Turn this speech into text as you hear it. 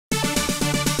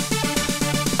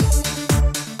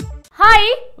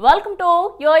Welcome to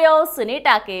YOYO Cine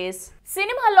Talkies.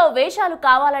 సినిమాల్లో వేషాలు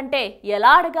కావాలంటే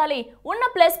ఎలా అడగాలి? ఉన్న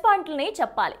ప్లస్ పాయింట్లని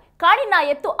చెప్పాలి. కానీ నా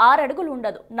ఎత్తు 6 అడుగులు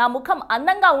ఉండదు, నా ముఖం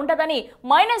అందంగా ఉండదని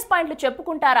మైనస్ పాయింట్లు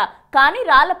చెప్పుకుంటారా? కానీ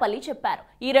రాళ్లపల్లి చెప్పారు.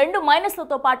 ఈ 2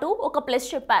 మైనస్లతో పాటు ఒక ప్లస్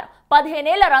చెప్పారు.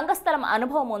 15 ఏళ్ల రంగస్థలం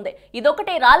అనుభవం ఉంది.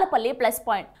 ఇదొకటే Rallapalli plus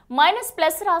point. Minus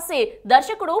plus రాసి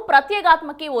దర్శకుడు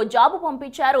ప్రత్యేగాత్మకి ఓ జాబు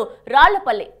పంపించారు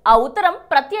రాళ్లపల్లి. ఆ ఉత్తరం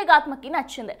ప్రత్యేగాత్మకి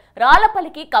నచ్చింది.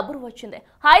 రాళ్లపల్లికి కబురు వచ్చింది.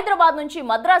 హైదరాబాద్ నుంచి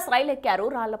మద్రాస్ రైలు ఎక్కారు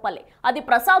రాళ్లపల్లి. అది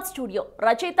ప్రసాద్ స్టూడియో.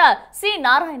 రచయిత సి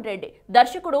నారాయణ రెడ్డి,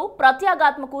 దర్శకుడు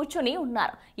ప్రత్యేగాత్మ కూర్చొని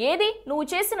ఉన్నారు. ఏది నువ్వు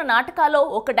చేసిన నాటకాల్లో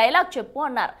ఒక డైలాగ్ చెప్పు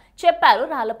అన్నారు. చెప్పారు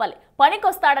రాళ్లపల్లి.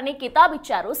 పనికొస్తాడని కితాబ్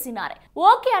ఇచ్చారు సినారే.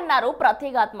 ఓకే అన్నారు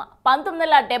ప్రత్యేగాత్మ.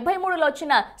 1973లో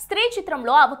వచ్చిన స్త్రీ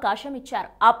చిత్రంలో అవకాశం ఇచ్చారు.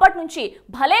 అప్పటి నుంచి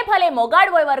భలే భలే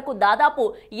మొగాడిపోయే వరకు దాదాపు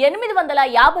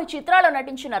 850 చిత్రాల్లో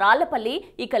నటించిన రాళ్లపల్లి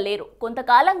ఇక లేరు.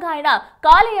 కొంతకాలంగా ఆయన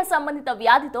కాలేయ సంబంధిత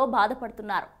వ్యాధితో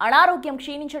బాధపడుతున్నారు. అనారోగ్యం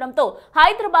క్షీణించడంతో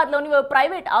హైదరాబాద్లోని ఓ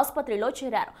ప్రైవేట్ ఆసుపత్రిలో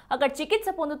చేరారు. అక్కడ చికిత్స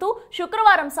పొందుతూ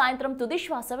శుక్రవారం సాయంత్రం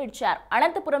తుదిశ్వాస విడిచారు.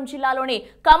 అనంతపురం జిల్లాలోని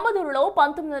కంబదూరులో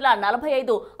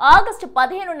 1945 ఆగస్టు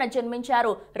 15న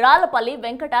జన్మించారు రాళ్లపల్లి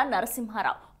వెంకట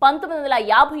నరసింహారావు.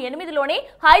 1958లోనే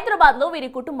హైదరాబాద్ లో వీరి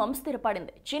కుటుంబం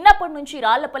స్థిరపడింది. చిన్నప్పటి నుంచి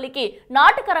రాళ్లపల్లికి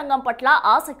నాటక రంగం పట్ల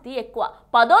ఆసక్తి ఎక్కువ.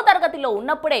 10వ తరగతిలో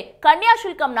ఉన్నప్పుడే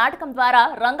కన్యాశుల్కం నాటకం ద్వారా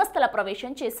రంగస్థల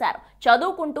ప్రవేశం చేశారు.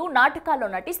 చదువుకుంటూ నాటకాల్లో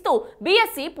నటిస్తూ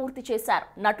BSc పూర్తి చేశారు.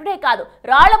 నటుడే కాదు,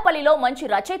 రాళ్లపల్లిలో మంచి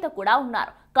రచయిత కూడా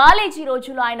ఉన్నారు. కాలేజీ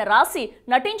రోజుల్లో ఆయన రాసి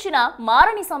నటించిన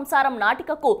మారని సంసారం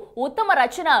నాటికకు ఉత్తమ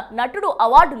రచన, నటుడు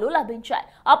అవార్డులు లభించాయి.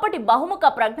 అప్పటి బహుముఖ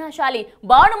ప్రజ్ఞాశాలి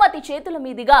భానుమతి చేతుల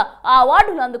మీదుగా ఆ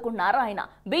అవార్డులు అందుకున్నారు ఆయన.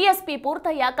 BSp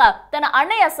పూర్తయ్యాక తన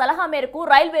అన్నయ్య సలహా మేరకు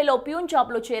రైల్వేలో ప్యూన్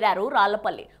జాబ్ లో చేరారు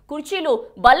రాళ్లపల్లి. కుర్చీలు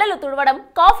బల్లలు తుడవడం,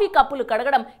 కాఫీ కప్పులు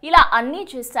కడగడం ఇలా అన్నీ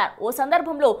చేశారు. ఓ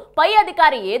సందర్భంలో పై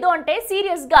అధికారి ఏదో అంటే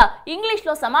సీరియస్ గా ఇంగ్లీష్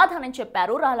లో సమాధానం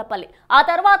చెప్పారు రాళ్లపల్లి. ఆ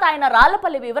తర్వాత ఆయన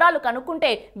రాళ్లపల్లి వివరాలు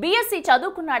కనుక్కుంటే BSc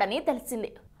చదువుకున్నాడని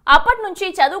తెలిసింది. అప్పటి నుంచి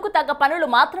చదువుకు తగ్గ పనులు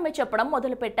మాత్రమే చెప్పడం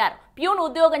మొదలుపెట్టారు. ప్యూన్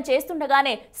ఉద్యోగం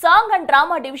చేస్తుండగానే సాంగ్ అండ్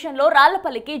డ్రామా డివిజన్ లో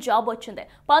రాళ్లపల్లికి జాబ్ వచ్చింది.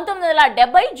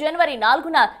 1970 జనవరి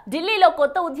 4న ఢిల్లీలో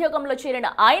కొత్త ఉద్యోగంలో చేరిన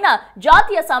ఆయన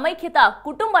జాతీయ సమైక్యత,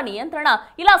 కుటుంబ నియంత్రణ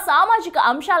ఇలా సామాజిక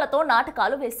అంశాలతో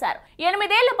నాటకాలు వేశారు.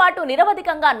 8 ఏళ్ల పాటు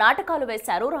నిరవధికంగా నాటకాలు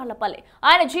వేశారు రాళ్లపల్లి.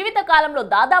 ఆయన జీవిత కాలంలో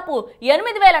దాదాపు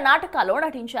 8000 నాటకాల్లో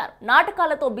నటించారు.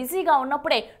 నాటకాలతో బిజీగా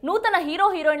ఉన్నప్పుడే నూతన హీరో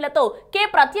హీరోయిన్లతో కె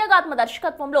ప్రత్యేగాత్మ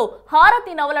దర్శకత్వంలో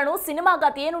హారతి నవలను సినిమాగా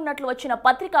తీయనున్నట్లు వచ్చిన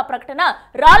పత్రికా ప్రకటన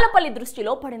రాళ్లపల్లి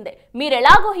దృష్టిలో పడింది.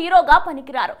 మీరెలాగో హీరోగా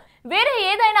పనికిరారు, వేరే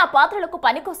ఏదైనా పాత్రలకు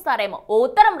పనికొస్తారేమో, ఓ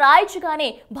ఉత్తరం రాయొచ్చుగానే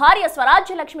భార్య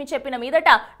స్వరాజ్యలక్ష్మి చెప్పిన మీదట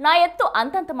నా ఎత్తు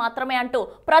అంతంత మాత్రమే అంటూ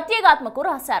ప్రత్యేగాత్మకు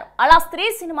రాశారు. అలా స్త్రీ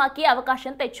సినిమాకి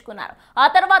అవకాశం తెచ్చుకున్నారు. ఆ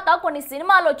తర్వాత కొన్ని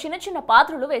సినిమాల్లో చిన్న చిన్న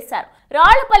పాత్రలు వేశారు.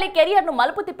 రాళ్లపల్లి కెరియర్ ను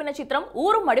మలుపు తిప్పిన చిత్రం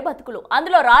ఊరుమ్మడి బతుకులు.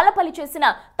 అందులో రాళ్లపల్లి చేసిన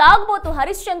తాగుబోతు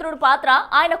హరిశ్చంద్రుడు పాత్ర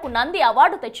ఆయనకు నంది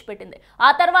అవార్డు తెచ్చిపెట్టింది.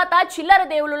 ఆ తర్వాత చిల్లర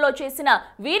దేవుళ్ళలో చేసిన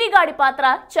వీరిగాడి పాత్ర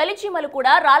చలిచీమలు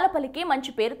కూడా రాళ్లపల్లికి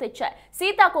మంచి పేరు తెచ్చాయి.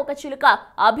 సీతాకోక చిలుక,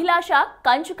 అభిలాష,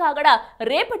 కంచు కాగడ,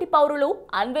 రేపటి పౌరులు,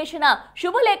 అన్వేషణ,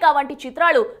 శుభలేఖ వంటి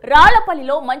చిత్రాలు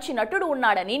రాళ్లపల్లిలో మంచి నటుడు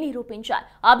ఉన్నాడని నిరూపించాయి.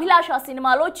 అభిలాష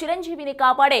సినిమాలో చిరంజీవిని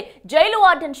కాపాడే జైలు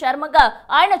వార్డెన్ శర్మగా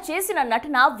ఆయన చేసిన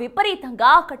నటన విపరీతంగా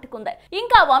ఆకట్టుకుంది.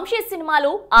 ఇంకా వంశీ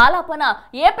సినిమాలు, ఆలాపన,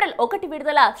 ఏప్రిల్ 1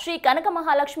 విడుదల, శ్రీ కనక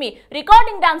మహాలక్ష్మి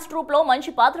రికార్డింగ్ డాన్స్ ట్రూప్ లో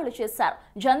మంచి పాత్రలు చేశారు.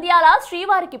 జంధ్యాల,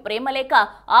 శ్రీవారికి ప్రేమలేఖ,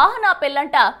 ఆహనా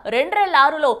పెళ్ళంట,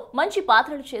 2006లో మంచి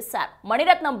పాత్రలు చేశారు.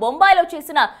 మణిరత్నం బొంబాయిలో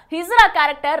చేసిన హిజ్రా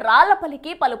క్యారెక్టర్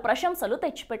రాళ్లపల్లికి పలు ప్రశంసలు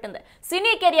తెచ్చిపెట్టింది.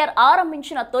 సినీ కెరియర్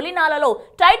ఆరంభించిన తొలినాలలో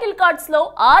టైటిల్ కార్డ్స్ లో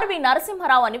ఆర్వి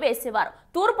నరసింహారావు అని వేసేవారు.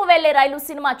 తూర్పు వెళ్లే రైలు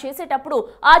సినిమా చేసేటప్పుడు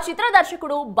ఆ చిత్ర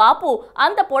దర్శకుడు బాపు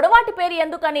అంత పొడవాటి పేరు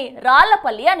ఎందుకని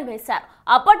రాళ్లపల్లి అని వేశారు.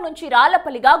 అప్పటి నుంచి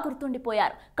రాళ్లపల్లిగా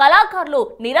గుర్తుండిపోయారు. కళాకారులు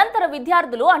నిరంతర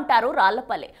విద్యార్థులు అంటారు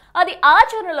రాళ్లపల్లి. అది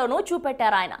ఆచరణలోనూ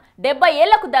చూపెట్టారు ఆయన. 70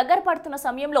 ఏళ్లకు దగ్గర పడుతున్న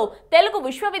సమయంలో తెలుగు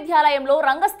విశ్వవిద్యాలయంలో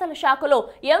రంగస్థల శాఖలో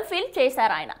MPhil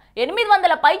చేశారు ఆయన.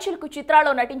 800 పైచిలుకు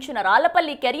చిత్రాల్లో నటించిన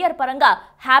రాళ్లపల్లి కెరియర్ పరంగా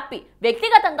హ్యాపీ.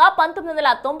 వ్యక్తిగతంగా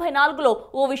 1994లో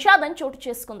ఓ విషాదం చోటు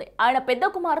చేసుకుంది. ఆయన పెద్ద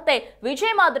కుమార్తె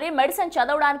విజయమాధురి మెడిసిన్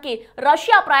చదవడానికి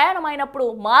రష్యా ప్రయాణమైనప్పుడు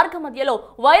మార్గ మధ్యలో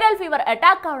వైరల్ ఫీవర్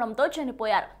అటాక్ కావడంతో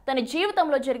చనిపోయారు. తన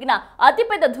జీవితంలో జరిగిన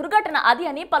అతిపెద్ద దుర్ఘటన అది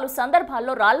అని పలు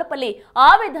సందర్భాల్లో రాళ్లపల్లి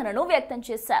ఆవేదనను వ్యక్తం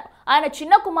చేశారు. ఆయన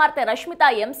చిన్న కుమార్తె రష్మిత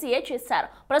MCA చేశారు.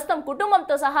 ప్రస్తుతం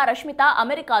కుటుంబంతో సహా రష్మిత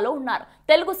అమెరికాలో ఉన్నారు.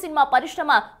 తెలుగు సినిమా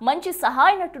పరిశ్రమ మంచి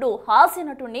సహాయ నటుడు, హాస్య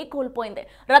నటుడిని కోల్పోయింది.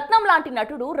 రత్నం లాంటి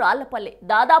నటుడు రాళ్లపల్లి.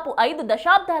 దాదాపు 5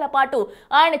 దశాబ్దాల పాటు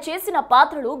ఆయన చేసిన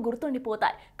పాత్రలు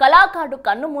గుర్తుండిపోతాయి. కళాకారుడు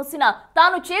కన్ను మూసిన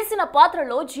తాను చేసిన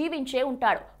పాత్రలో జీవించే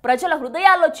ఉంటాడు. ప్రజల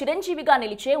హృదయాల్లో చిరంజీవిగా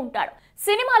నిలిచే ఉంటాడు.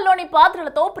 సినిమాల్లోని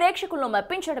పాత్రలతో ప్రేక్షకులను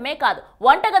మెప్పించడమే కాదు,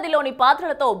 వంటగదిలోని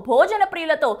పాత్రలతో భోజన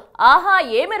ప్రియులతో ఆహా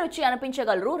ఏమి రుచి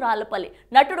అనిపించగలరు రాళ్లపల్లి.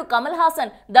 నటుడు కమల్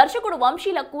హాసన్, దర్శకుడు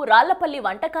వంశీలకు రాళ్లపల్లి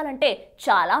వంటకాలంటే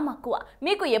చాలా మక్కువ.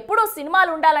 మీకు ఎప్పుడూ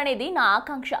సినిమాలు ఉండాలనేది నా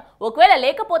ఆకాంక్ష. ఒకవేళ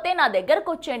లేకపోతే నా దగ్గరకు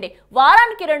వచ్చేయండి,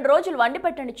 వారానికి 2 రోజులు వండి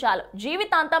పెట్టండి చాలు,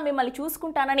 జీవితాంతం మిమ్మల్ని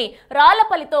చూసుకుంటానని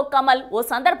రాళ్లపల్లితో కమల్ ఓ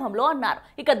సందర్భంలో అన్నారు.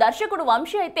 ఇక దర్శకుడు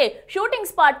వంశీ అయితే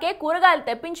షూటింగ్ స్పాట్ కే కూరగాయలు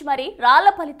తెప్పించి మరీ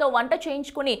రాళ్లపల్లితో వంట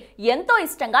చేయించుకుని ఎంతో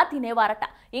ఇష్టంగా తినేవారట.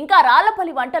 ఇంకా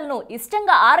రాళ్లపల్లి వంటలను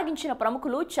ఇష్టంగా ఆరగించిన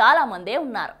ప్రముఖులు చాలా మందే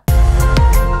ఉన్నారు.